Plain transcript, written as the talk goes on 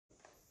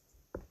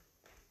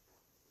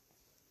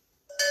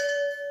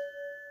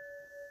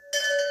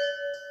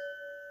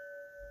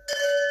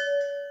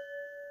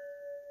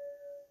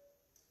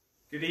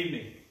Good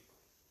evening.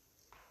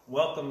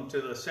 Welcome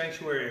to the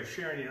sanctuary of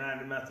Sharon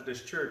United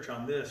Methodist Church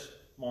on this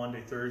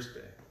Maundy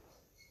Thursday.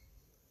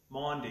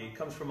 Maundy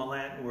comes from a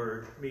Latin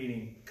word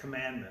meaning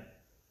commandment.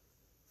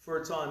 For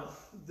it's on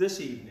this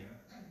evening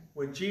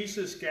when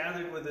Jesus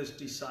gathered with his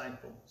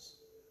disciples,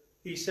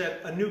 he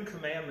said, "A new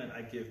commandment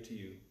I give to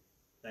you,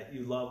 that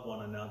you love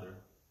one another."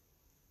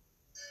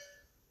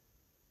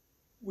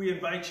 We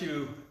invite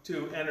you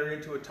to enter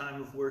into a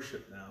time of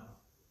worship now.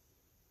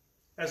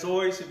 As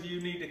always, if you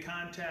need to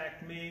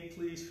contact me,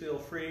 please feel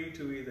free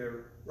to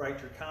either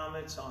write your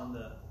comments in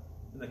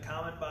the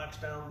comment box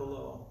down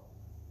below.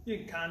 You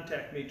can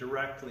contact me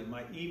directly.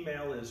 My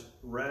email is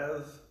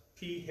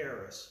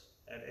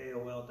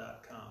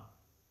revpharris@aol.com.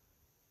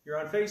 You're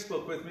on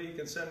Facebook with me, you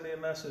can send me a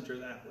messenger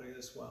that way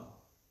as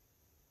well.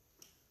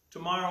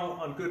 Tomorrow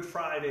on Good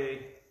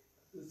Friday,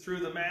 through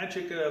the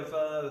magic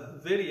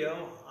of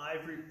video,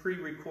 I've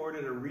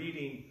pre-recorded a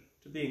reading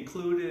to be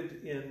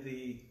included in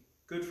the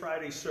Good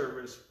Friday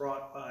service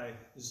brought by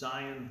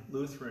Zion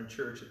Lutheran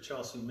Church at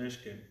Chelsea,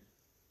 Michigan.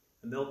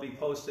 And they'll be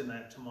posting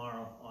that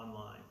tomorrow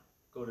online.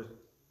 Go to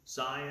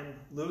Zion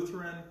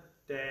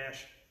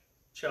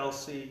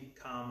Lutheran-Chelsea,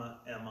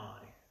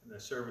 MI, and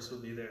the service will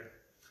be there.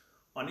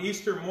 On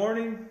Easter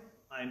morning,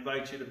 I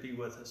invite you to be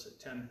with us at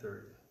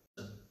 10:30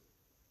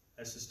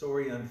 as the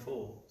story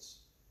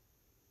unfolds.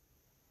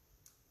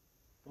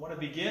 I want to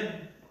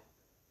begin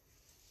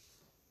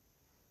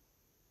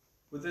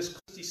with this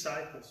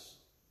disciples,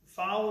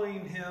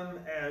 following him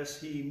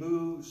as he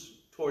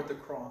moves toward the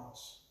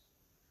cross,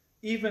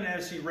 even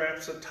as he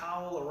wraps a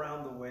towel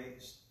around the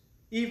waist,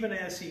 even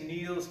as he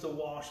kneels to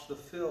wash the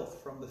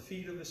filth from the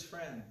feet of his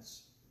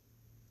friends.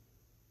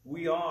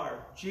 We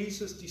are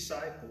Jesus'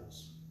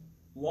 disciples,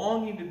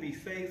 longing to be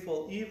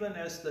faithful even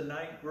as the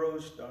night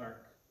grows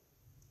dark,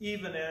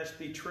 even as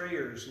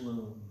betrayers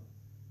loom,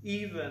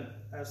 even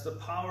as the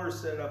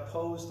powers that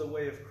oppose the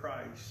way of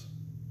Christ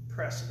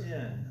press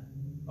in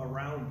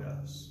around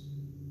us.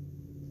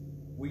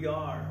 We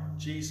are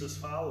Jesus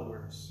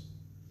followers,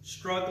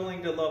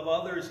 struggling to love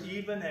others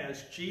even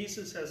as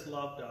Jesus has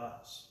loved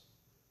us.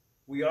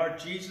 We are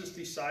Jesus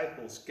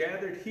disciples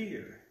gathered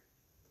here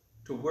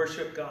to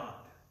worship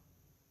God.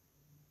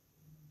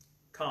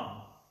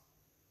 Come,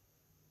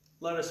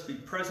 let us be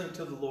present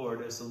to the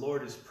Lord as the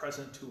Lord is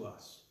present to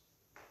us.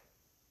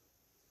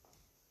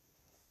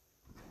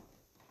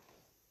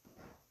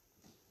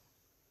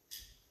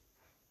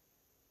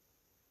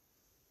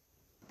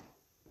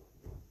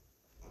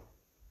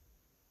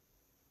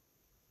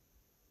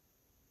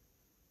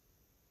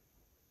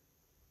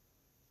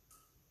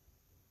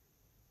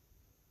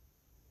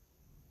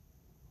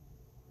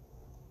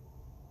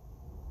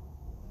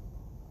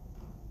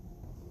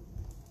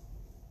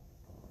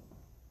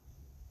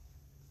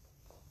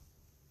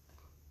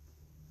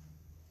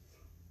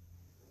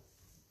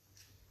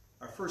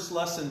 Our first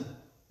lesson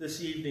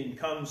this evening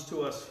comes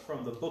to us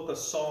from the book of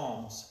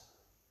Psalms,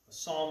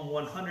 Psalm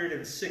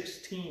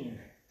 116.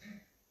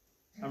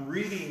 I'm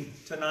reading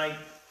tonight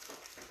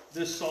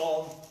this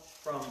psalm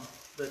from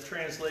the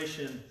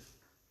translation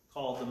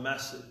called The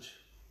Message.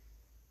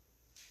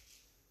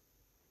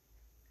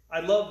 I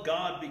love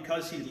God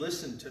because he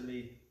listened to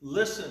me.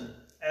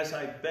 Listen as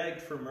I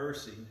begged for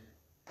mercy.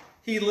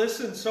 He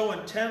listened so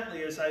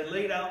intently as I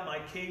laid out my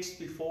case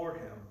before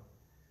him.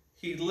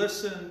 He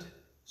listened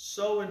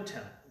so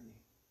intently.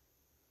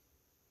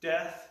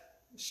 Death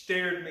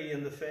stared me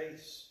in the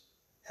face.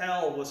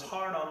 Hell was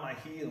hard on my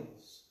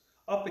heels.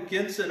 Up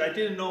against it, I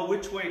didn't know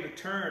which way to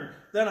turn.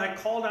 Then I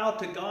called out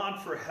to God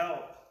for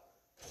help.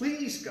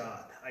 Please,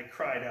 God, I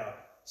cried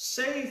out,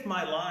 save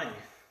my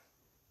life.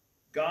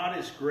 God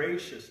is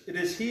gracious. It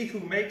is he who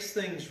makes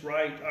things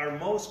right, our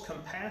most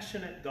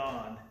compassionate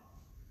God.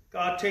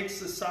 God takes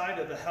the side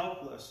of the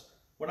helpless.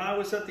 When I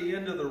was at the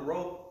end of the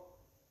rope,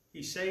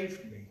 he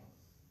saved me.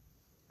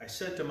 I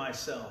said to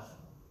myself,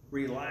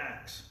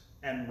 relax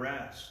and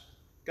rest.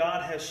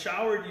 God has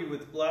showered you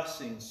with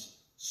blessings.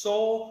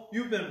 Soul,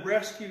 you've been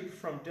rescued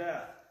from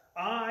death.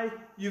 Eye,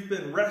 you've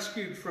been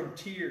rescued from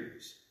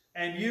tears.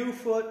 And you,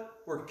 foot,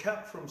 were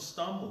kept from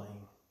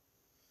stumbling.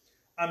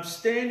 I'm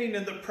standing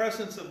in the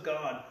presence of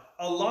God,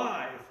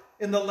 alive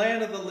in the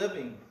land of the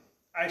living.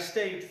 I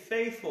stayed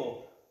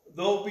faithful,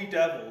 though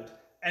bedeviled.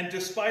 And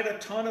despite a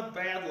ton of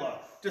bad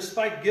luck,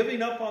 despite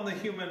giving up on the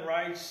human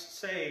rights,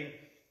 saying,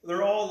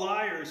 they're all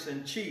liars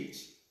and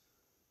cheats,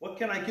 what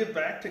can I give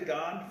back to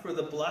God for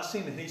the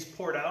blessing that he's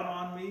poured out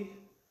on me?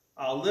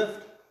 I'll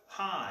lift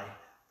high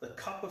the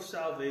cup of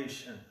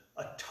salvation,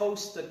 a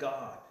toast to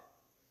God.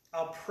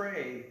 I'll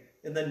pray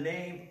in the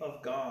name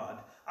of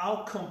God.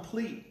 I'll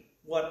complete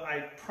what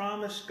I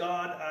promised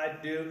God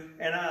I'd do,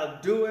 and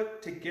I'll do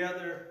it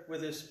together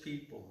with his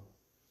people.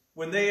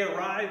 When they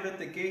arrive at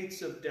the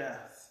gates of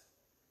death,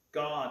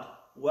 God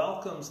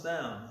welcomes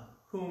them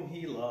whom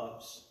he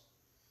loves.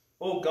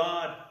 Oh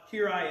God,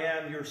 here I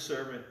am, your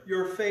servant,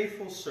 your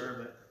faithful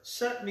servant.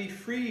 Set me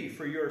free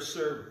for your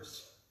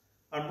service.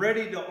 I'm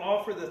ready to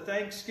offer the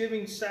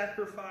thanksgiving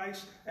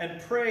sacrifice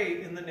and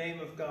pray in the name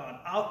of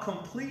God. I'll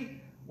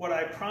complete what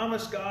I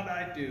promise God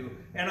I'd do,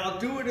 and I'll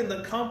do it in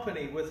the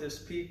company with his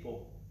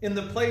people, in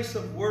the place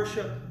of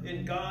worship,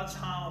 in God's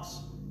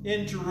house,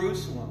 in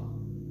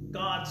Jerusalem,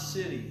 God's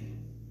city.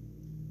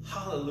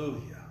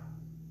 Hallelujah.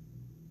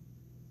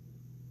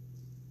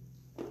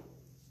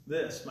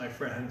 This, my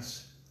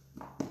friends,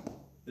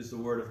 is the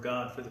word of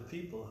God for the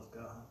people of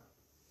God.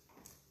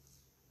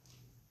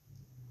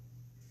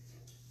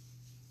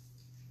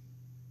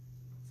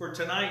 For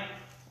tonight,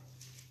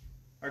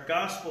 our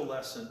gospel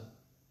lesson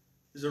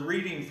is a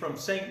reading from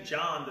St.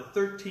 John, the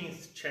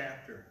 13th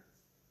chapter.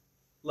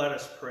 Let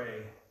us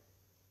pray.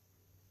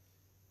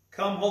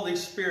 Come, Holy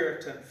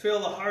Spirit, and fill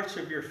the hearts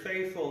of your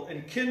faithful,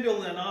 and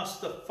kindle in us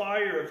the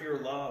fire of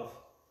your love.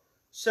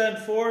 Send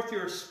forth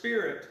your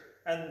Spirit,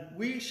 and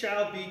we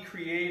shall be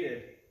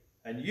created,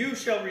 and you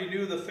shall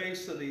renew the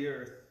face of the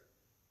earth.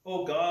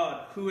 O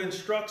God, who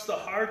instructs the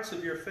hearts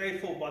of your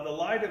faithful by the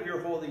light of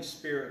your Holy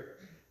Spirit,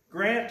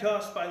 grant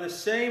us by the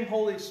same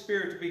Holy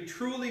Spirit to be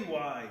truly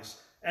wise,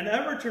 and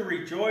ever to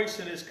rejoice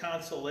in his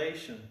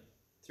consolation.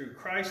 Through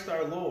Christ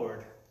our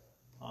Lord.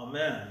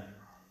 Amen.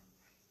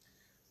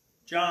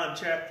 John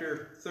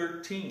chapter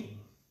 13.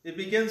 It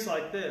begins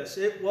like this.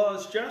 It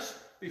was just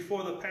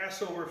before the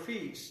Passover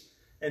feast,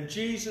 and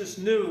Jesus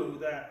knew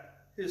that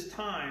his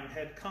time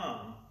had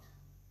come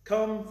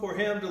for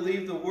him to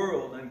leave the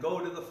world and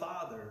go to the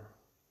Father.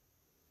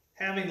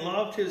 Having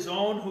loved his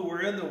own who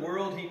were in the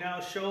world, he now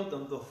showed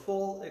them the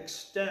full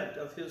extent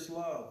of his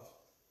love.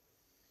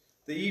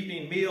 The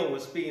evening meal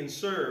was being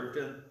served,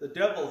 and the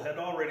devil had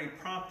already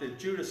prompted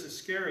Judas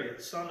Iscariot,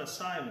 son of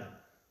Simon,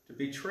 to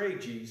betray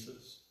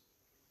Jesus.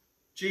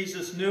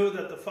 Jesus knew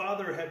that the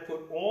Father had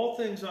put all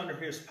things under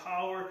his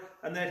power,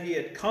 and that he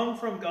had come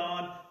from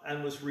God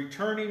and was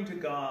returning to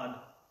God.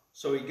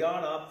 So he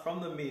got up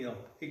from the meal.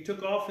 He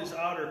took off his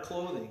outer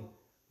clothing,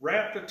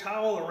 wrapped a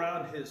towel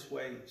around his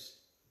waist.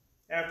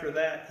 After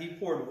that, he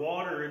poured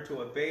water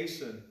into a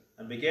basin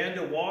and began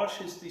to wash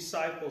his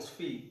disciples'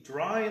 feet,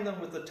 drying them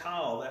with the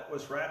towel that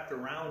was wrapped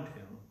around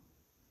him.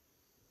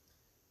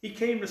 He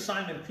came to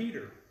Simon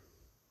Peter,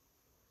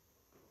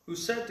 who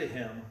said to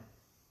him,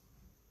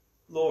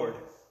 Lord,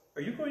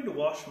 are you going to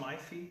wash my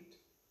feet?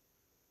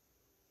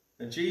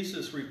 And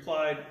Jesus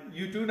replied,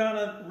 you do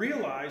not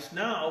realize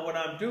now what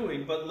I'm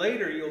doing, but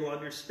later you'll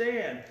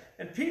understand.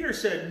 And Peter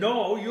said,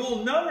 no,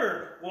 you'll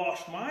never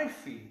wash my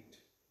feet.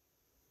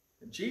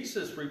 And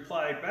Jesus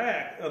replied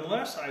back,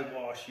 unless I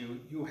wash you,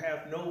 you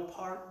have no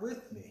part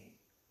with me.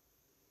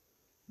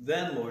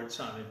 Then Lord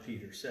Simon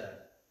Peter said,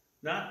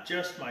 not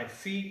just my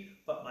feet,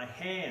 but my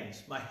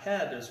hands, my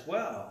head as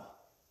well.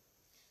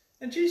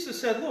 And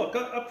Jesus said, look,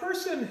 a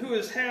person who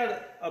has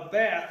had a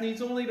bath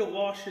needs only to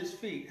wash his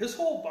feet. His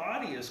whole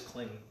body is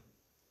clean,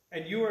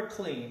 and you are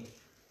clean,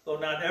 though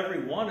not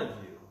every one of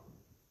you.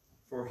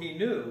 For he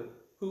knew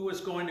who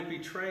was going to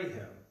betray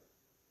him,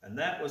 and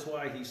that was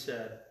why he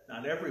said,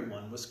 not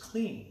everyone was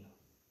clean.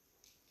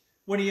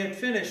 When he had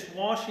finished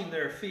washing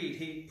their feet,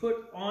 he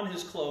put on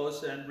his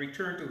clothes and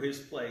returned to his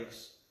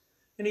place.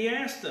 And he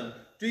asked them,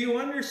 do you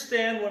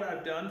understand what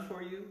I've done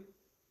for you?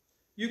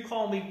 You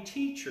call me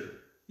teacher.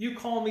 You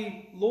call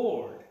me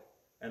Lord,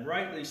 and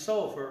rightly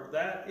so, for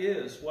that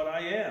is what I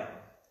am.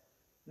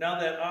 Now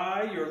that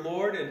I, your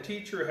Lord and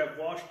teacher, have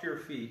washed your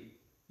feet,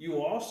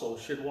 you also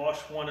should wash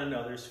one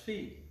another's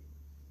feet.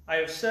 I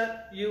have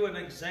set you an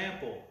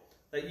example,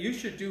 that you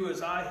should do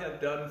as I have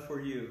done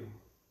for you.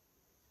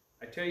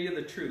 I tell you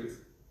the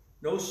truth,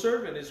 no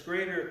servant is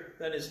greater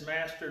than his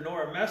master,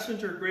 nor a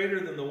messenger greater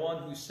than the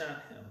one who sent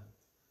him.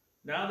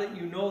 Now that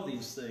you know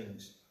these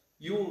things,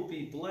 you will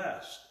be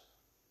blessed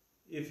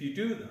if you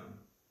do them.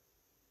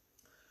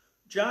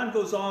 John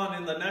goes on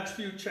in the next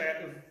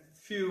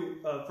few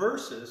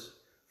verses,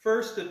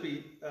 first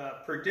to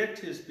predict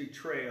his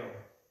betrayal.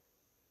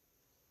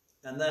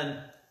 And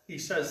then he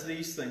says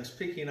these things,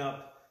 picking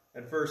up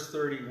at verse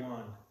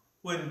 31.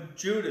 When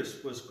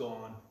Judas was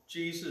gone,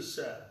 Jesus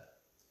said,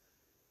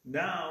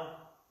 now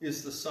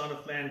is the Son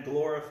of Man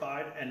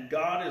glorified, and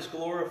God is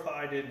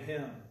glorified in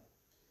him.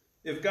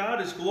 If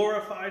God is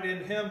glorified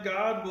in him,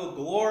 God will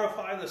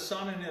glorify the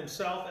Son in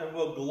himself, and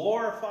will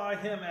glorify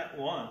him at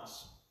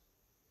once.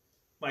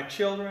 My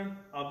children,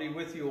 I'll be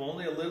with you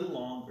only a little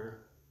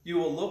longer. You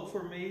will look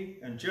for me,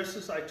 and just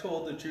as I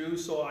told the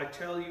Jews, so I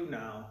tell you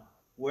now,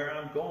 where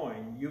I'm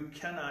going, you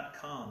cannot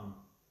come.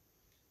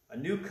 A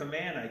new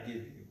command I give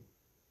you.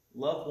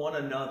 Love one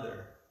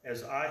another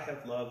as I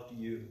have loved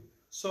you.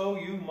 So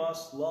you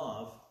must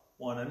love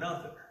one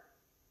another.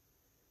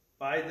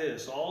 By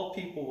this, all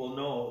people will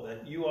know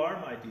that you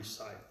are my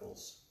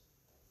disciples,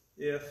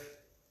 if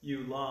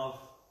you love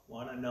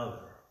one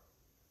another.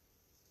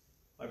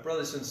 My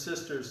brothers and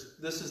sisters,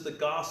 this is the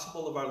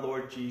gospel of our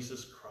Lord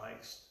Jesus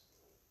Christ.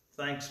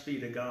 Thanks be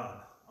to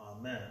God.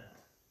 Amen.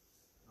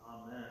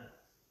 Amen.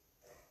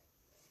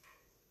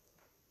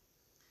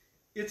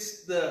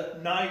 It's the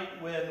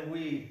night when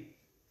we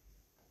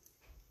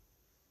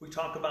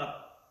talk about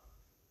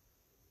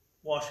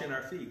washing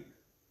our feet.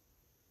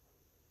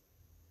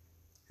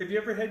 Have you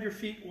ever had your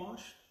feet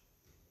washed?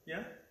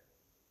 Yeah?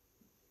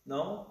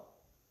 No?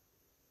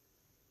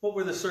 What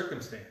were the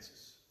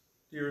circumstances?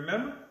 Do you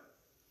remember?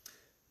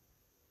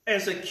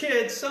 As a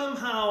kid,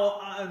 somehow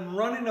I'm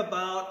running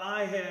about,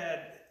 I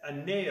had a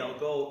nail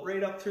go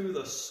right up through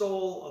the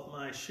sole of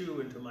my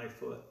shoe into my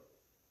foot.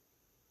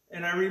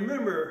 And I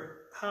remember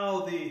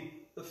how the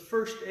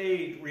first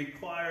aid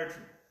required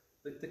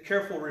the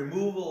careful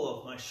removal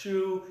of my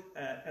shoe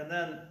and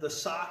then the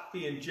sock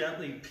being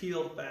gently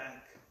peeled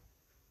back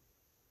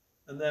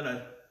and then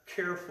a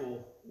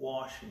careful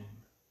washing.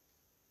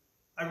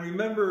 I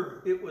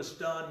remember it was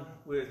done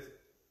with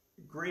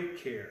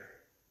great care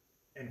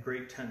and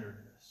great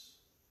tenderness.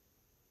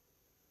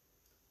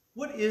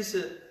 What is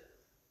it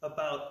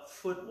about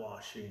foot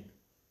washing,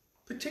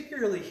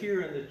 particularly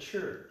here in the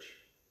church,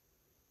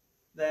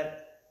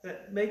 that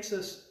makes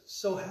us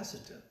so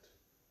hesitant?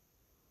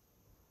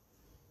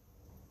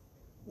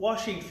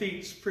 Washing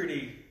feet is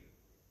pretty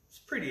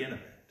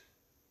intimate.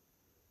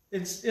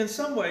 In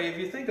some way, if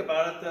you think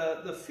about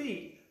it, the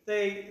feet,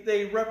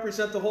 they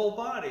represent the whole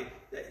body.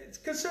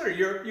 Consider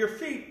your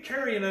feet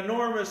carry an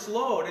enormous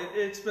load.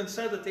 It's been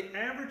said that the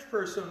average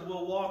person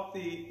will walk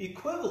the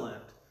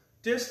equivalent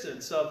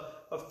distance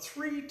of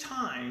 3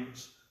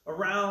 times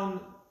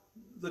around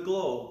the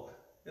globe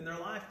in their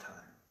lifetime.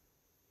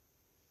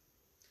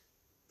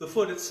 The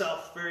foot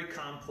itself, very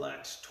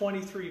complex,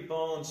 23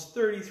 bones,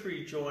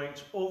 33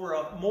 joints,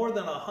 more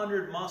than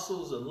 100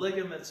 muscles and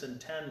ligaments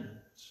and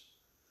tendons.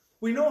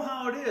 We know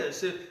how it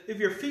is. If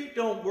your feet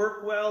don't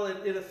work well,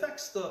 it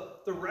affects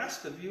the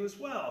rest of you as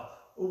well.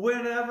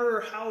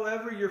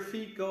 However your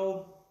feet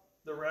go,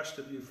 the rest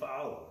of you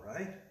follow,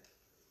 right?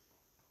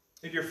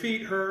 If your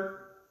feet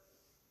hurt,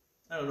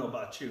 I don't know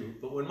about you,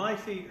 but when my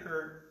feet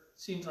hurt,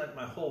 it seems like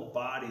my whole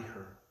body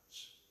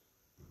hurts.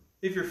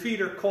 If your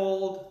feet are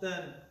cold,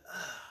 then,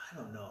 I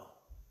don't know.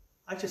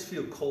 I just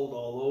feel cold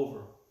all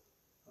over.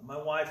 My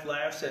wife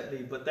laughs at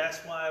me, but that's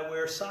why I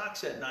wear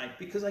socks at night,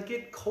 because I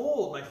get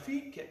cold. My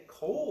feet get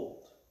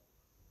cold.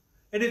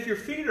 And if your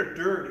feet are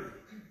dirty,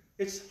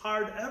 it's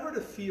hard ever to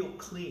feel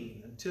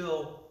clean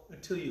until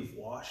you've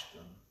washed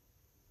them.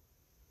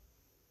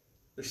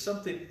 There's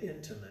something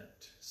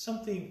intimate,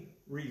 something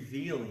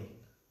revealing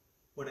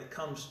when it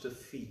comes to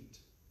feet.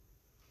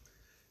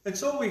 And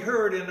so we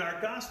heard in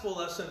our gospel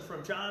lesson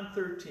from John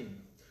 13,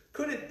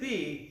 could it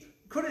be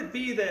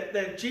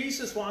that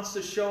Jesus wants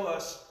to show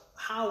us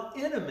how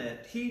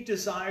intimate he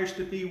desires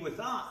to be with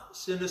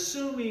us in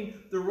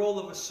assuming the role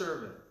of a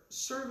servant,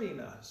 serving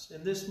us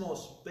in this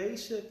most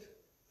basic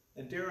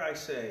and, dare I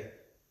say,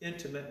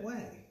 intimate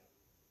way?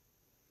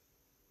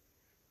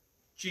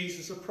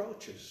 Jesus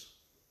approaches.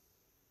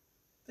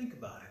 Think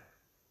about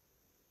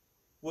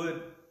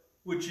it.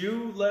 Would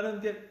you let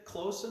him get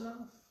close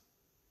enough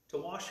to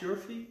wash your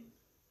feet?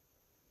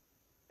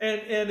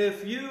 And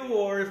if you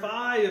or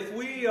if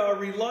we are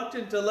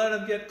reluctant to let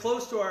him get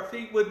close to our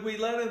feet, would we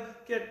let him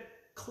get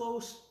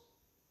close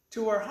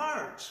to our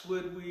hearts?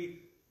 Would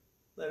we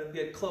let him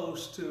get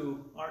close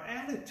to our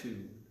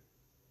attitude,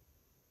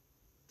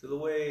 to the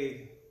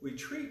way we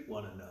treat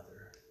one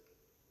another?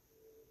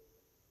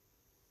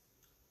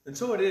 And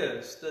so it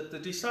is that the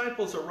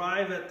disciples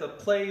arrive at the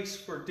place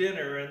for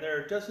dinner, and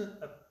there doesn't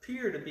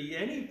appear to be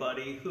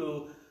anybody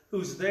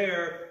who's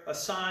there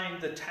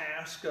assigned the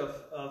task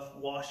of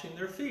washing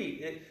their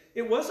feet.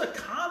 It was a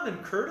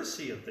common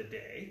courtesy of the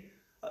day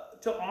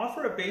to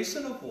offer a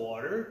basin of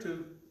water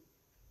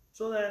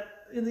so that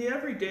in the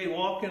everyday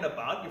walking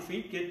about, your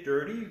feet get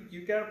dirty,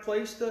 you got a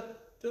place to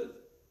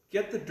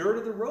get the dirt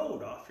of the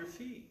road off your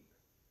feet.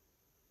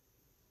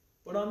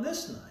 But on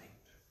this night,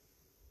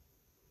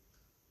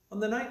 on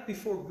the night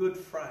before Good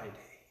Friday,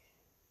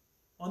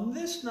 on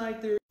this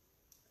night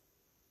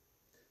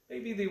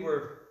maybe they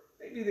were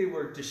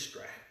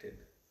distracted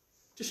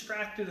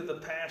of the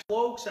past.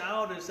 Folks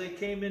out as they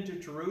came into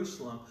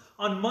Jerusalem.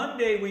 On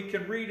Monday, we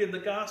can read in the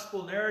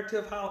gospel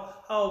narrative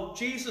how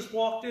Jesus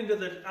walked into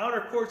the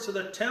outer courts of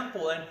the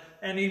temple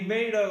and he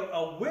made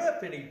a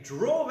whip and he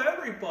drove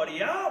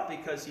everybody out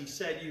because he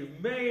said,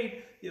 you've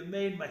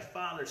made my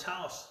Father's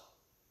house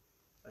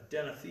a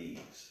den of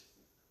thieves.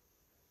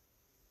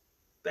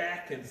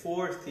 Back and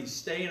forth, he's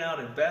staying out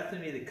in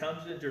Bethany. He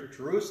comes into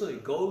Jerusalem, he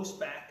goes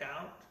back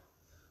out.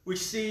 We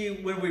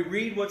see when we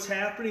read what's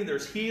happening,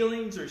 there's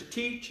healings, there's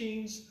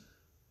teachings,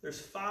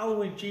 there's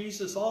following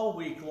Jesus all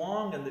week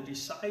long, and the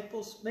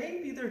disciples,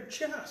 maybe they're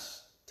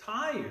just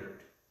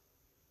tired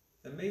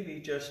and maybe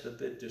just a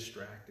bit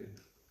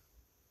distracted.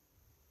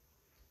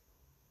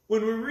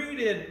 When we read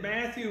in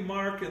Matthew,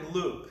 Mark, and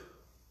Luke,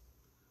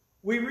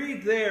 we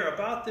read there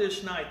about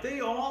this night. They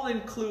all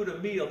include a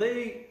meal.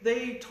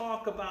 They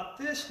talk about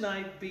this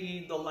night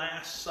being the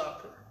Last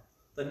Supper,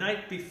 the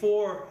night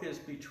before his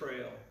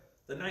betrayal,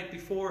 the night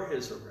before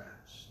his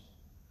arrest.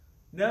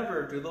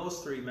 Never do those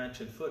three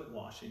mention foot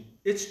washing.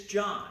 It's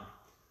John.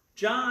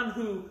 John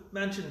who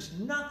mentions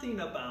nothing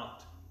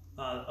about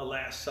a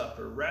Last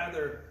Supper.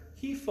 Rather,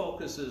 he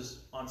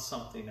focuses on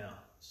something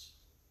else.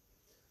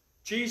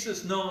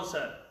 Jesus knows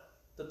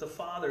that the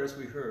Father, as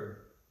we heard,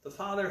 the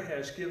Father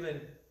has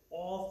given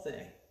all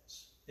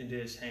things into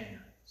his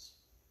hands.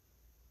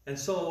 And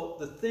so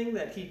the thing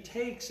that he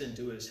takes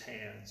into his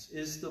hands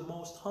is the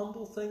most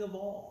humble thing of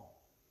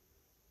all.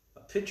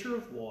 A pitcher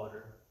of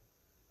water,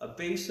 a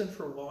basin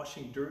for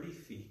washing dirty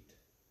feet,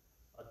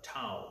 a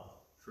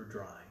towel for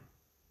drying.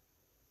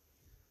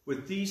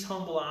 With these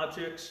humble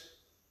objects,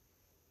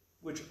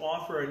 which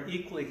offer an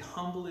equally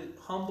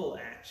humble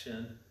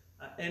action,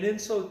 and in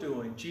so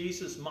doing,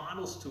 Jesus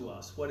models to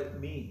us what it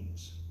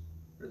means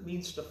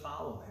to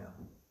follow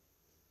him.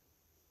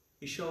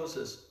 He shows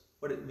us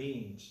what it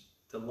means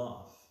to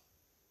love.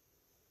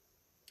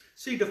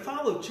 See, to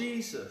follow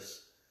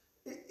Jesus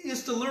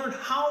is to learn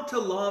how to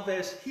love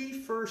as he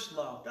first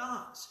loved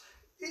us.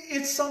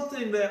 It's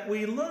something that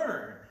we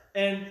learn.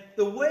 And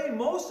the way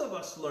most of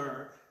us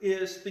learn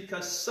is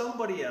because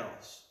somebody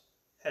else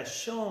has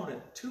shown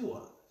it to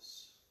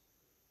us.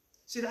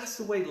 See, that's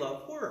the way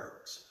love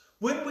works.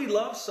 When we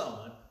love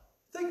someone,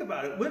 think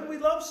about it. When we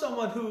love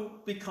someone who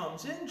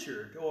becomes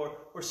injured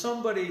or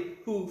somebody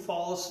who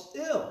falls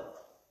ill,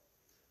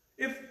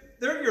 if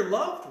they're your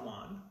loved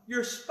one,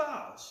 your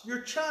spouse,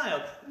 your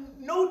child,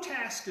 no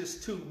task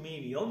is too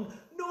menial.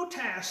 No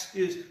task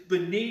is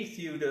beneath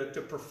you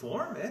to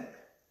perform it.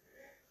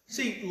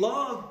 See,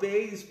 love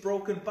bathes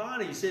broken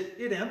bodies.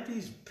 It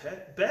empties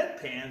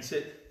bedpans.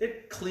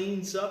 It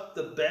cleans up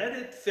the bed.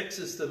 It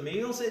fixes the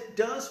meals. It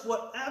does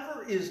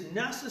whatever is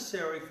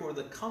necessary for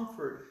the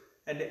comfort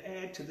and to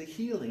add to the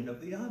healing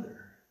of the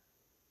other.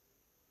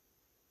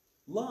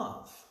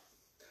 Love.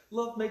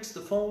 Love makes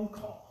the phone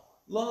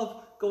call.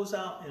 Love goes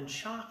out and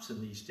shops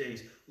in these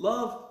days.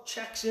 Love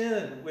checks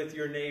in with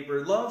your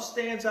neighbor. Love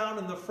stands out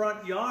in the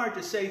front yard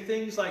to say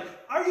things like,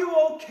 "Are you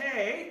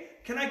okay?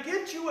 Can I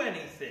get you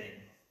anything?"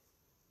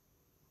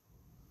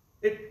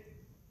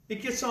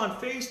 It gets on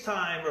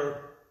FaceTime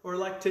or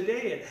like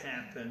today it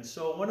happened.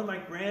 So one of my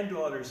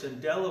granddaughters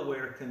in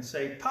Delaware can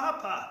say,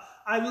 "Papa,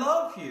 I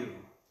love you.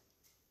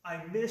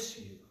 I miss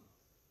you."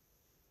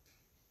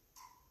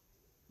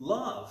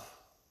 Love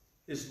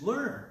is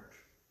learned.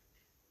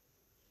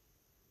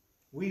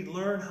 We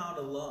learn how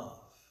to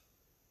love,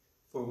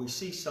 for we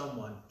see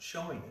someone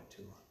showing it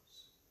to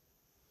us.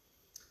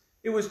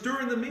 It was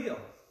during the meal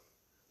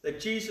that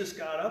Jesus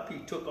got up.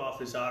 He took off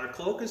his outer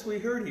cloak, as we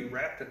heard. He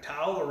wrapped a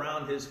towel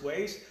around his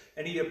waist,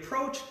 and he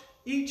approached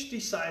each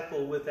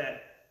disciple with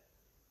that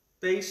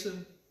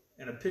basin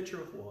and a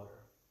pitcher of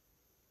water.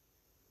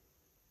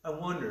 I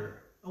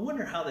wonder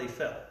how they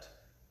felt.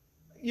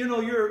 You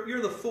know,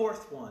 you're the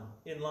fourth one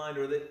in line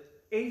or the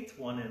eighth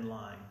one in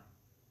line.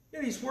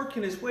 And he's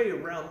working his way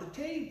around the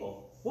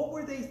table. What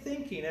were they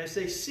thinking as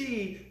they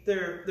see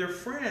their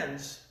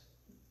friends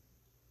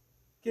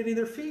getting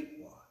their feet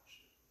washed?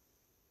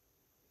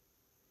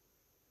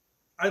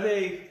 Are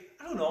they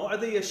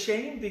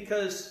ashamed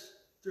because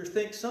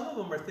some of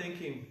them are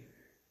thinking,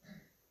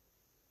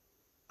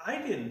 I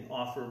didn't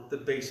offer the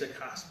basic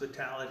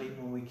hospitality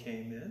when we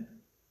came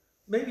in.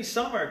 Maybe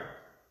some are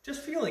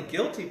just feeling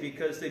guilty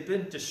because they've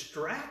been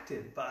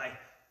distracted by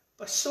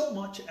so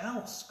much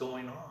else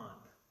going on.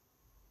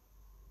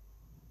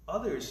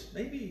 Others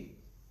maybe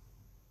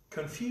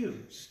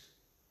confused.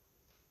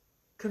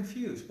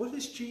 What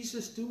is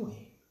Jesus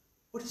doing?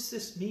 What does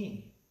this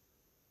mean?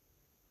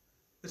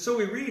 And so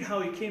we read how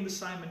he came to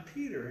Simon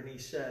Peter and he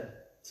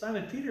said,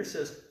 Simon Peter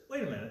says,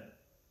 wait a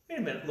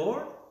minute,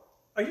 Lord,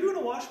 are you going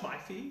to wash my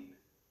feet?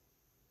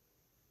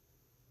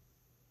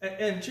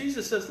 And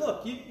Jesus says,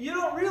 look, you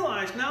don't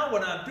realize now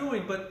what I'm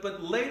doing,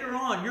 but later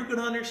on you're going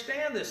to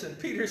understand this. And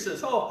Peter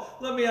says, oh,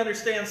 let me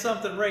understand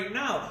something right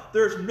now.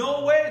 There's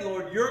no way,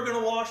 Lord, you're going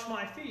to wash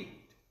my feet.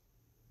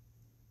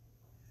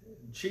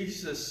 And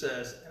Jesus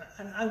says,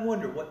 and I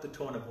wonder what the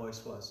tone of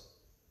voice was.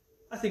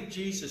 I think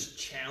Jesus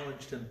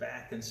challenged him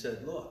back and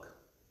said, look,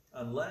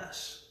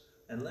 unless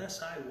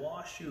I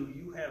wash you,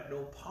 you have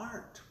no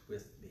part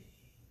with me.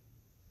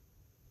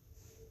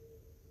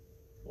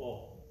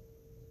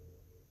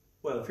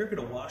 Well, if you're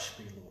going to wash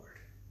me, Lord,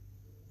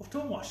 well,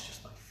 don't wash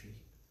just my feet.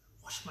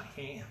 Wash my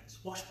hands.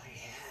 Wash my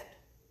head.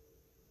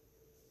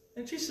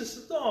 And Jesus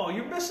says, no,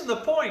 you're missing the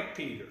point,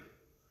 Peter.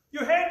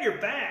 You had your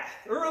bath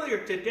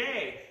earlier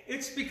today.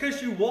 It's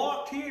because you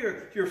walked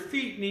here. Your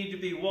feet need to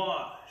be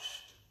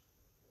washed.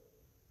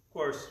 Of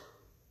course,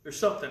 there's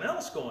something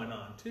else going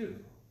on, too.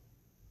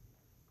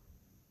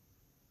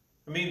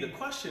 I mean, the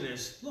question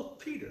is, look,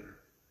 Peter,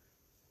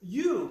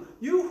 you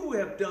who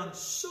have done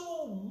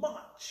so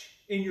much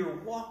in your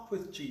walk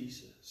with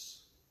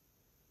Jesus,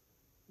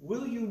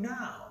 will you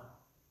now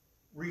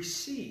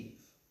receive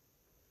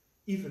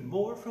even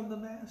more from the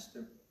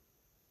Master?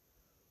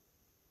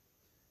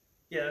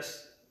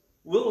 Yes,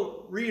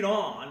 we'll read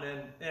on,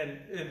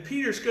 and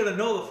Peter's going to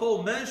know the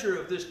full measure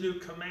of this new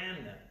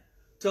commandment,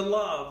 to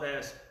love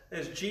as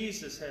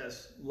Jesus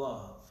has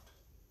loved.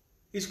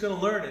 He's going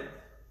to learn it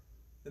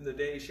in the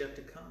days yet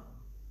to come.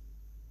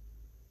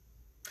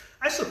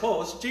 I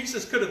suppose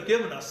Jesus could have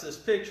given us this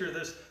picture,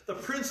 the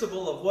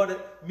principle of what it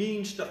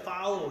means to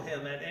follow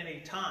him at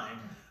any time.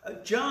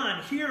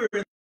 John here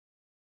in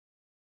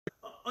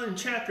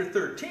chapter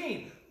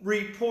 13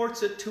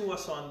 reports it to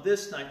us on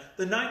this night,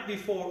 the night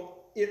before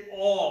it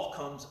all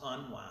comes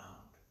unwound.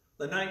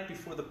 the night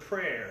before the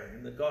prayer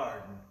in the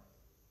garden,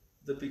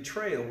 the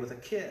betrayal with a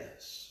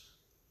kiss,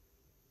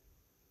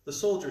 the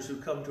soldiers who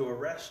come to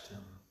arrest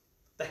him,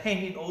 the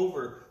handing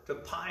over to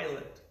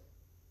Pilate,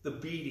 the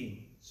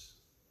beatings,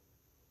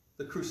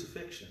 the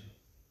crucifixion,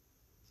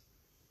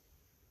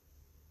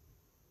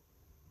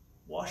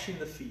 washing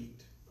the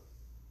feet.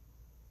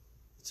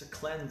 It's a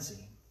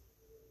cleansing.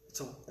 It's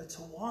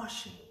a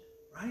washing,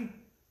 right?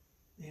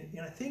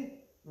 And I think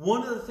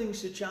one of the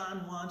things that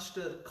John wants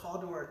to call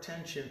to our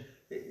attention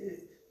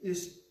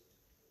is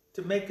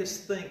to make us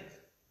think,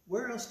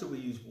 where else do we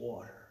use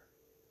water?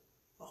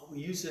 Oh, we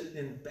use it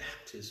in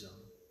baptism.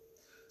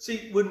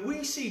 See, when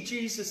we see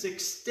Jesus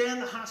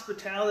extend the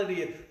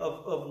hospitality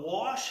of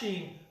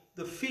washing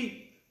the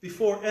feet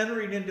before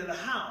entering into the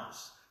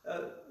house,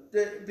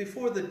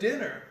 before the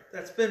dinner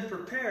that's been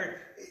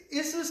prepared,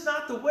 is this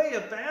not the way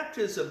of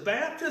baptism?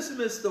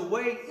 Baptism is the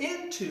way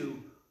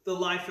into the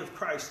life of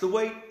Christ, the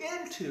way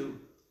into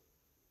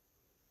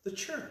the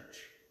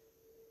church.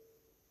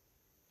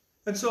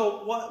 And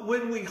so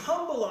when we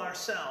humble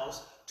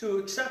ourselves to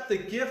accept the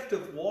gift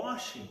of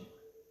washing,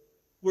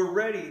 we're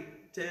ready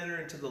to enter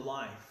into the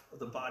life of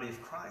the body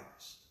of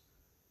Christ.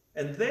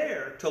 And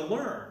there to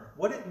learn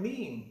what it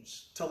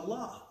means to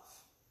love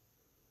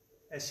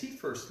as he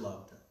first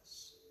loved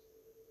us.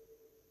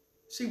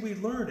 See, we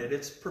learn it.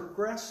 It's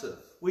progressive.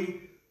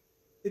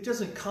 It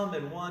doesn't come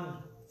in one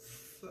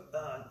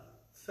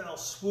fell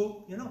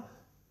swoop. You know,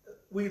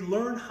 we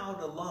learn how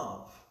to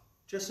love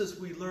just as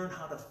we learn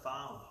how to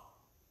follow.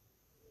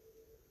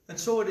 And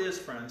so it is,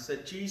 friends,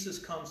 that Jesus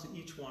comes to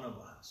each one of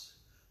us,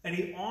 and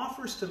he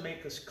offers to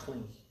make us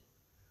clean,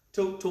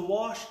 to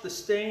wash the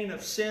stain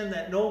of sin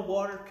that no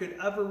water could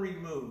ever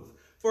remove.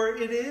 For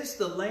it is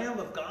the Lamb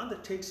of God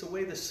that takes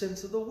away the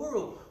sins of the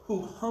world,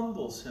 who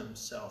humbles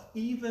himself,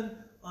 even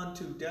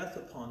unto death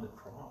upon the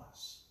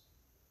cross.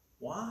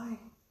 Why?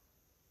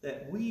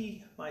 That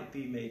we might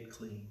be made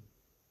clean,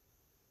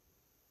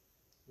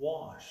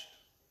 washed,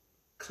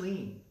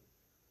 clean.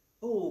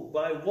 Oh,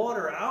 by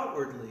water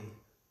outwardly,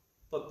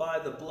 but by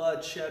the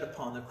blood shed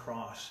upon the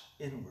cross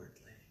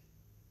inwardly.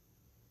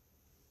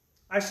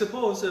 I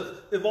suppose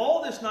if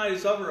all this night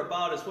is ever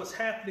about is what's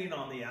happening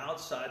on the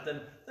outside,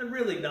 then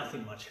really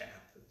nothing much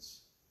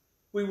happens.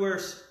 We wear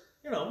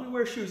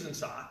shoes and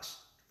socks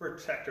to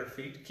protect our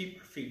feet, to keep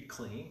our feet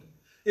clean.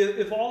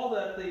 If all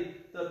that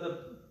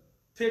the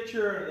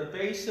pitcher and the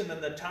basin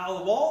and the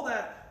towel,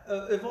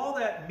 if all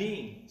that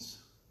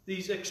means,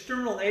 these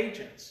external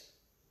agents,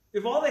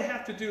 if all they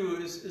have to do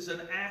is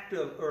an act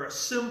of, or a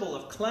symbol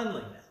of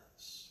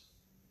cleanliness,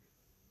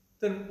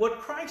 then what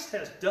Christ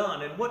has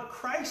done and what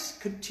Christ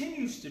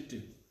continues to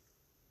do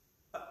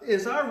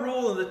is our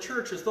role in the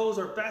church as those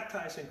who are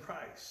baptized in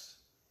Christ.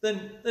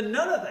 Then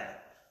none of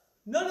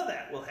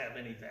that will have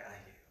any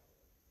value.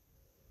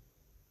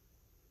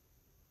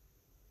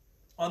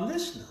 On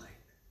this night,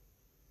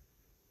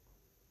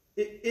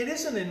 it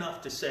isn't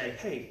enough to say,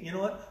 hey, you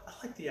know what?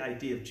 I like the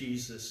idea of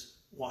Jesus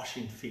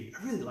washing feet.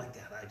 I really like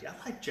that idea.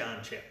 I like John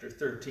chapter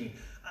 13.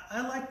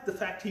 I like the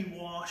fact he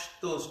washed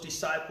those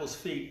disciples'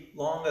 feet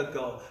long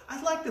ago.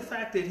 I like the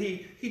fact that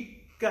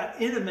he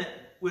got intimate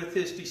with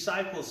his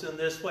disciples in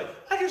this way.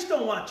 I just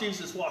don't want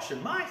Jesus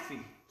washing my feet.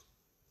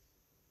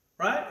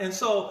 Right? And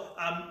so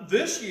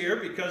this year,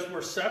 because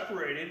we're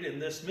separated and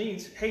this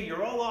means, hey,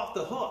 you're all off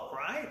the hook,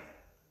 right?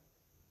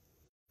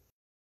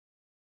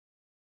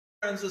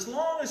 Friends, as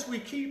long as we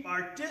keep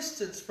our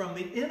distance from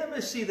the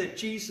intimacy that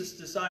Jesus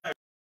desired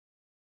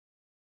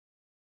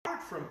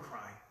from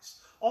Christ,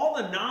 all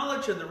the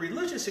knowledge and the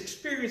religious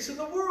experience in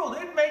the world,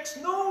 it makes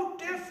no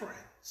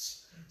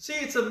difference. See,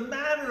 it's a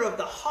matter of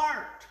the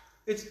heart.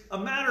 It's a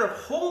matter of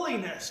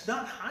holiness,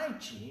 not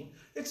hygiene.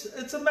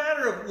 It's a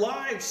matter of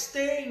lives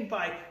stained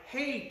by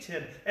hate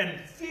and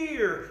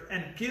fear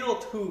and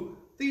guilt, who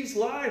these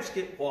lives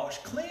get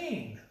washed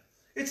clean.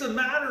 It's a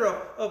matter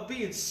of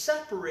being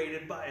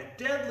separated by a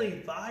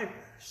deadly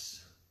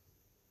virus.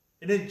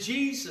 And in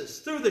Jesus,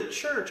 through the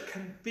church,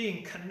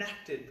 being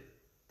connected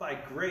by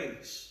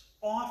grace,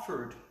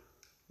 offered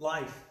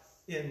life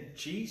in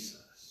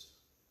Jesus.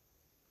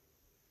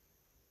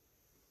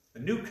 A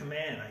new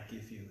command I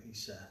give you, he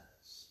says.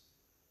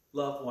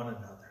 Love one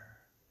another.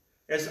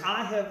 As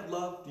I have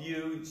loved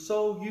you,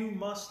 so you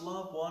must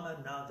love one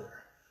another.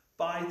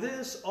 By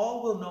this,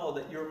 all will know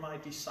that you're my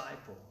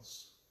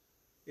disciples,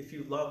 if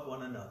you love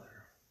one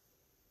another.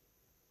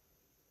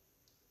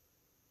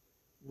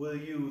 Will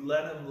you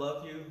let him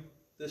love you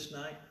this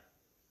night?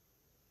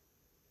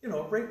 You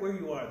know, right where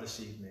you are this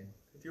evening.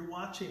 If you're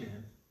watching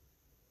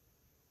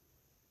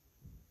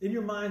in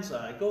your mind's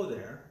eye, go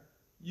there.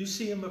 You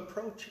see him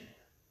approaching.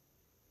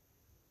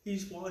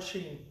 He's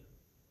washing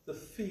the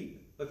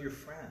feet of your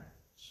friends.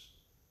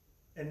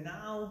 And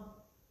now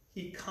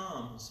he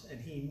comes and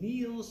he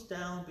kneels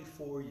down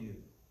before you.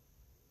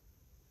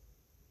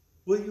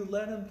 Will you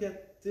let him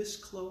get this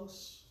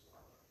close?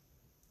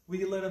 Will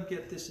you let him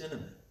get this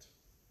intimate?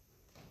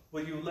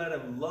 Will you let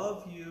him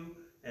love you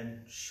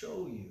and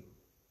show you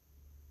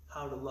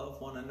how to love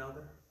one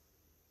another?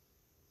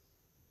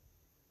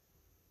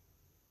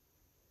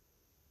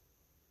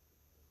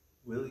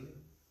 Will you?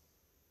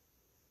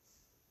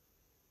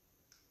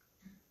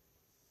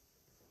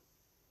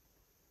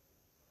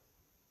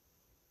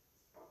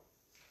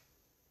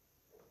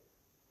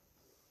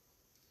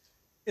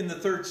 In the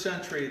 3rd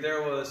century,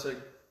 there was a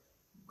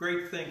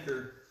great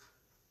thinker,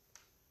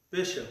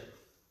 bishop.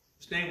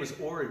 His name was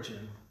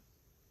Origen.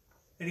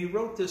 And he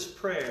wrote this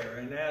prayer.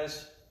 And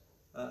as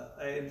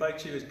I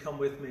invite you to come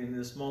with me in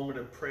this moment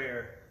of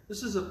prayer,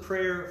 this is a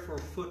prayer for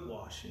foot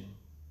washing.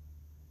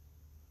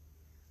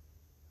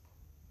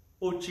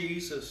 Oh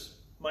Jesus,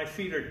 my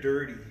feet are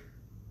dirty.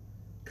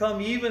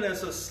 Come even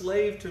as a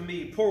slave to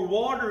me. Pour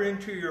water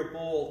into your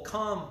bowl.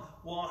 Come,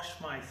 wash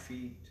my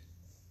feet.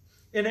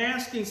 In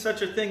asking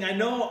such a thing, I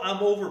know I'm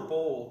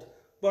overbold,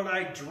 but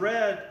I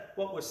dread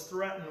what was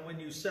threatened when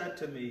you said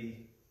to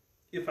me,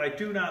 if I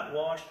do not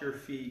wash your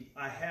feet,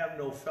 I have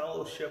no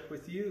fellowship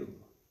with you.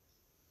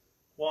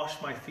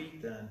 Wash my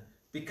feet then,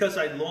 because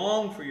I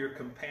long for your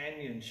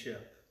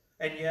companionship.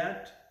 And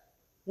yet,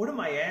 what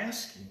am I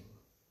asking?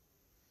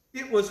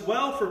 It was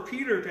well for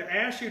Peter to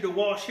ask you to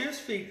wash his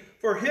feet.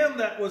 For him,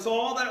 that was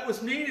all that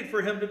was needed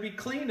for him to be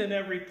clean in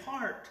every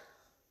part.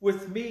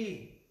 With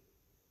me,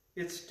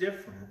 it's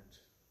different.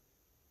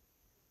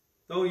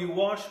 Though you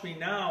wash me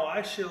now,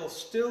 I shall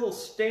still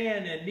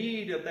stand in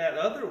need of that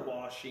other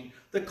washing,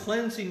 the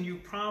cleansing you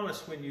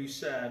promised when you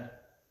said,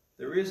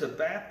 there is a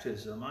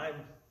baptism I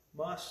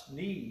must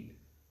need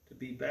to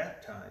be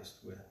baptized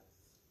with.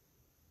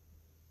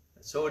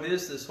 And so it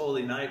is this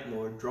holy night,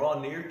 Lord.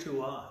 Draw near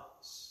to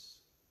us.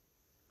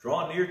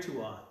 Draw near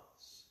to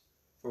us,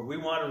 for we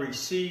want to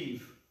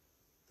receive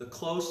the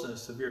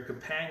closeness of your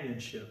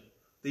companionship,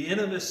 the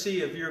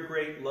intimacy of your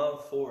great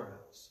love for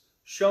us.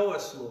 Show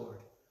us, Lord,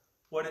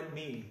 what it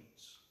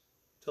means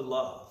to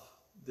love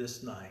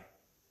this night.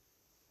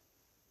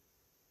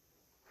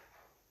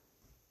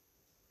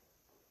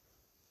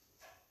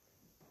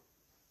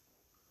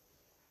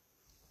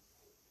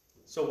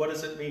 So what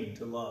does it mean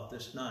to love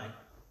this night?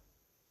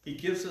 He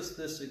gives us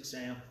this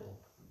example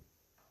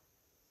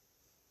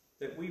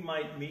that we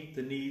might meet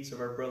the needs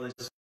of our brothers,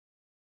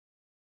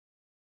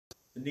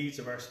 the needs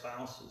of our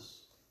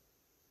spouses,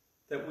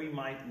 that we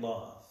might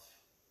love.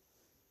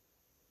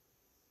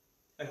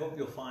 I hope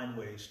you'll find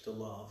ways to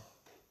love,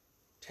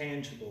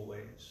 tangible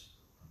ways,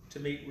 to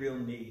meet real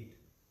need,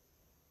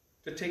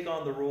 to take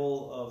on the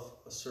role of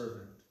a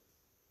servant.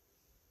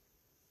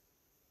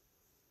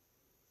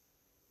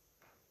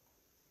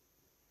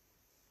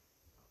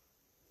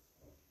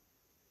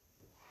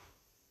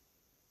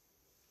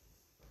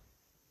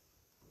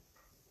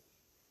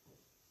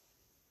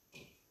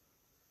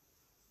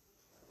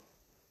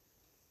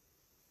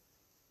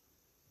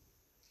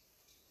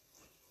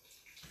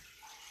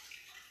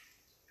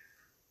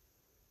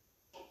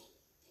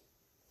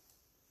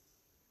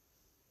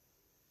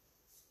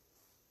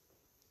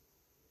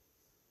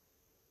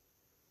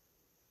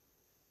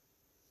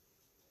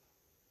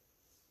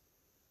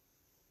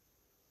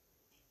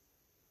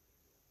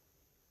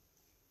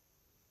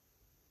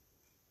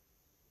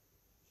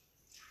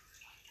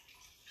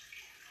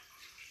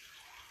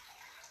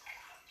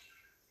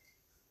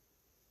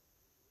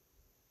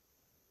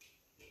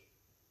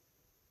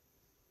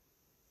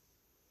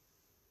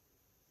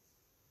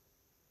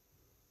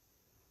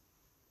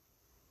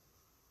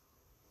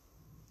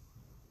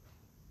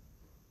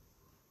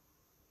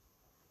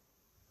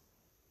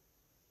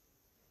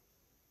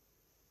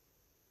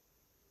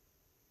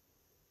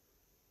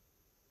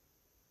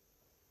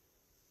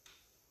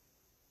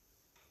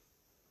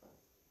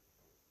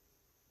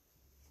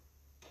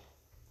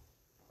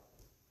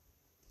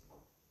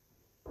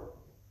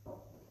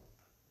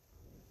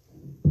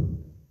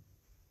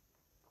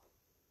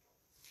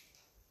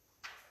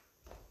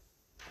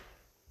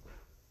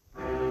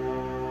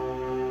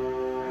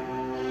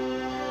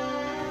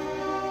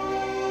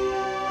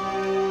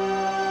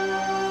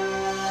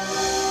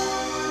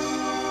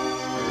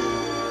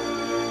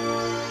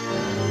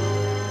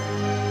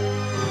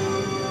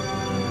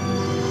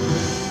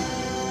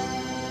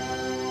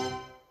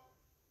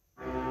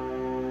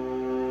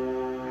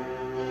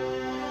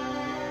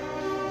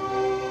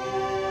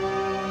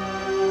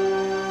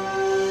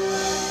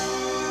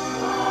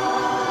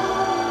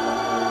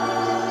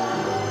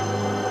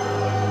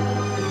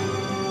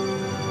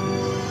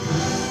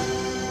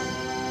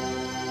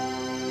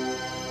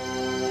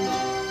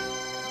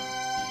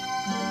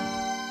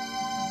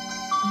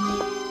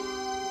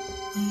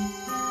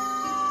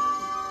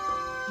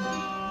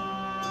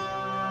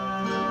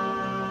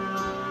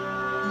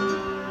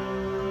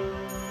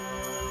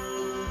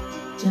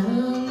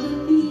 Down the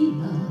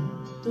Via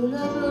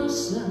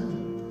Dolorosa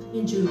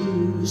in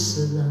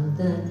Jerusalem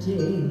that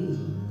day,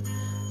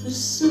 the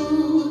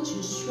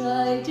soldiers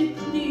tried to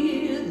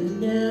clear the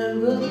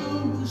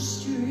narrow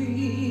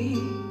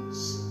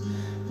streets,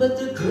 but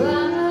the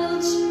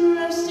crowds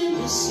pressed in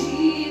to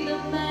see the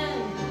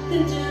man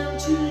condemned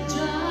to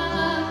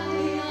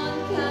die on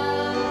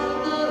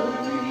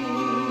Calvary.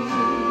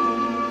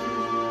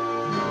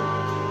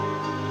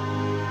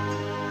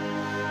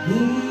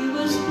 He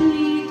was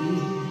bleeding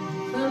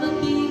from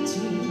a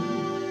beating,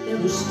 there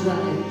were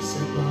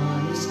stripes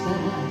upon his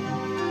back.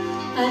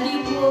 and he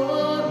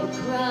wore a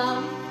crown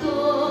of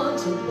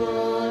thorns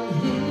upon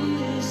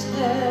his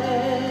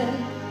head,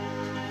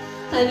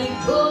 and he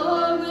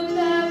bore in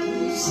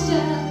every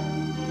step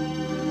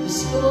the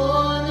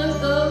scorn of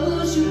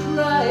those who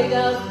cried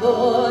out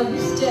for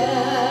his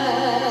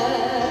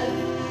death.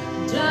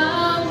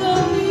 Down the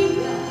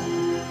Via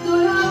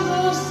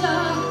Dolorosa,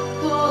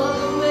 called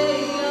the way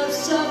of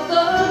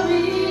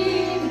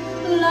suffering,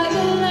 like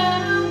a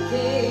lamb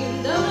came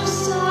the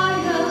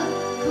Messiah,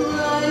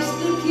 Christ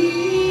the King.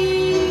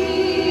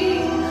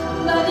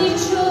 But he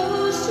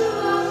chose to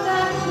walk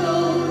that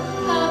road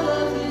out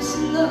of his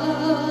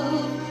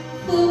love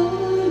for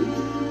you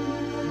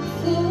and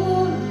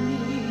for me.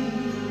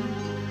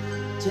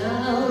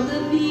 Down the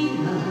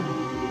Via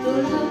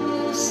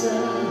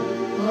Dolorosa,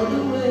 all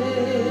the way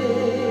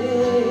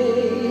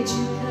to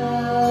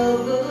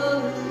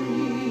Calvary.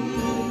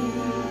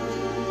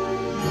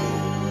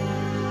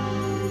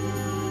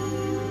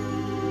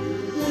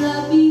 La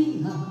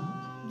Via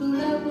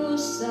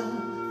Dolorosa,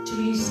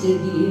 triste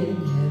día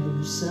en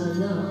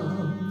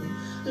Jerusalén,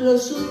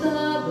 los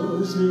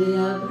soldados le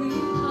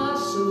abrían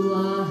paso a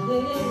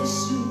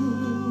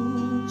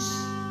Jesús,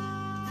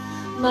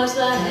 mas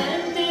la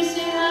gente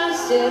se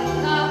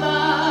acercaba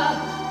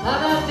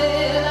para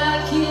ver a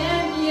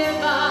quien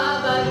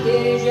llevaba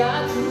aquella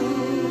cruz.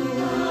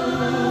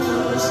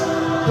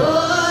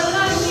 Por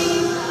la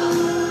vida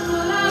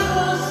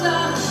dolorosa,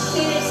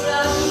 esta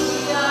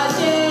vía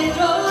de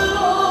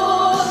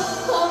dolor,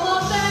 como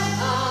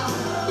deja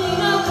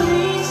vino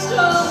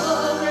Cristo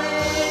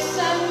Rey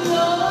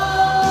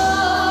Señor,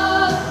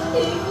 y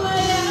fue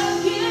Él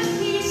quien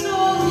quiso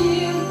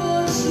ir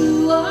por su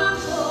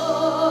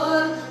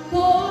amor,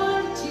 por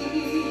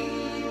ti,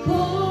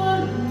 por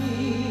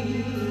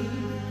mí.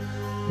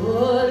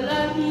 Por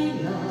la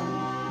vía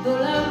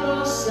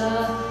dolorosa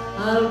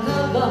al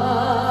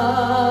Calvario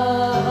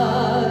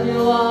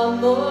a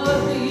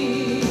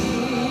morir.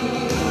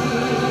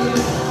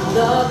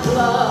 The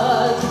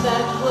blood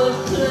that would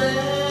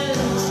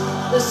cleanse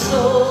the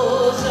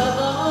souls of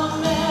all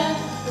men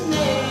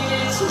made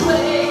its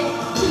way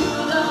to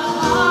the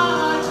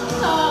heart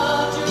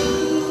of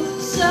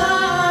Jerusalem.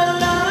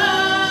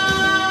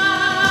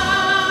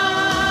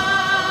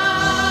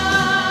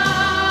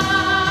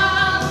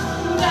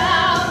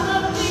 Down the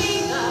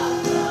Via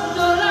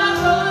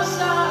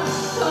Dolorosa,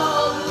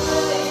 called the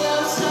way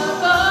of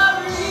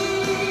suffering,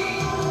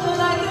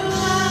 like a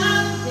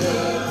lamb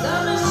came the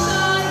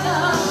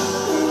Messiah,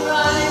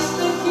 Christ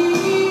the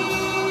King.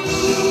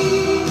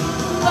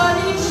 But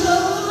he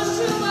chose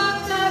to walk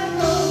that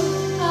road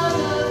out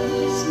of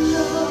his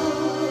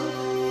love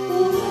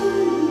for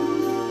you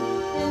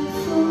and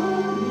for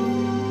me.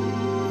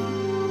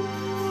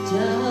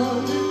 Down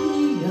the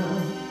Via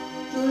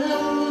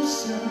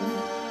Dolorosa,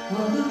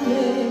 all the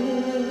way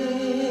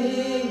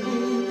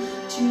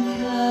to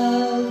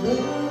Calvary.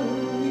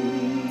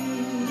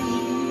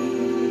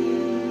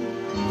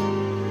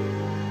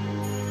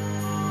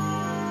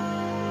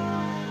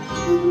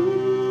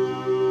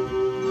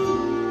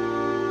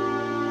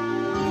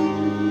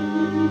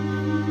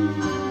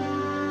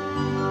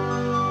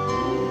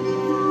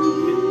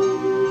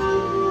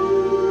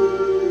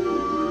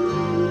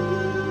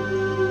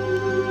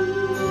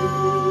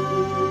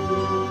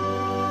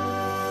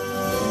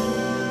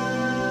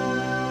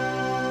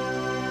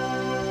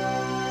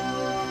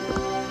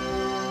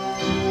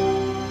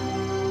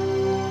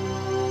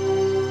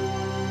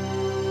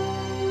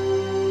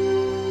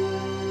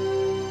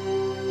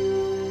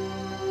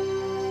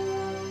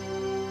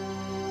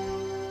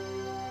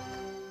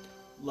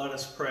 Let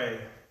us pray.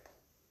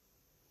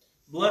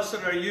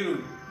 Blessed are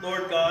you,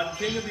 Lord God,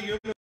 King of the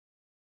universe,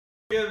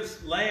 who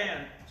gives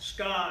land,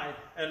 sky,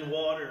 and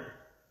water.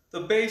 The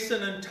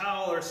basin and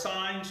towel are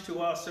signs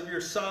to us of your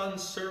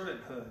Son's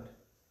servanthood.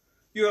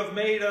 You have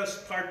made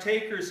us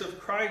partakers of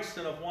Christ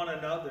and of one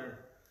another.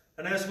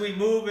 And as we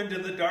move into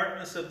the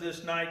darkness of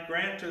this night,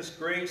 grant us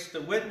grace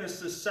to witness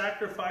the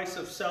sacrifice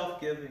of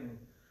self-giving,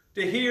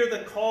 to hear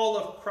the call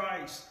of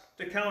Christ,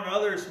 to count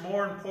others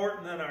more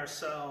important than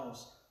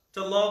ourselves,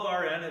 to love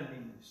our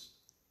enemies,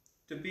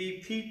 to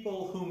be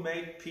people who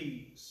make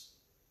peace.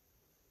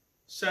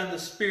 Send the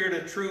Spirit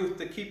of truth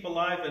to keep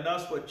alive in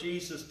us what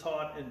Jesus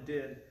taught and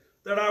did,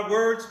 that our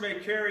words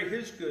may carry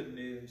his good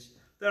news,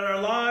 that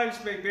our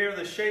lives may bear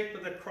the shape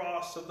of the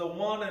cross of the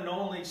one and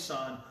only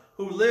Son,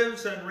 who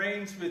lives and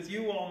reigns with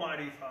you,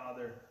 Almighty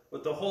Father,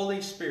 with the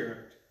Holy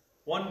Spirit,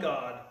 one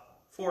God,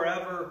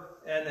 forever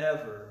and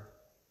ever.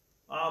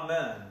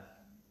 Amen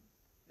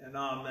and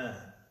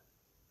amen.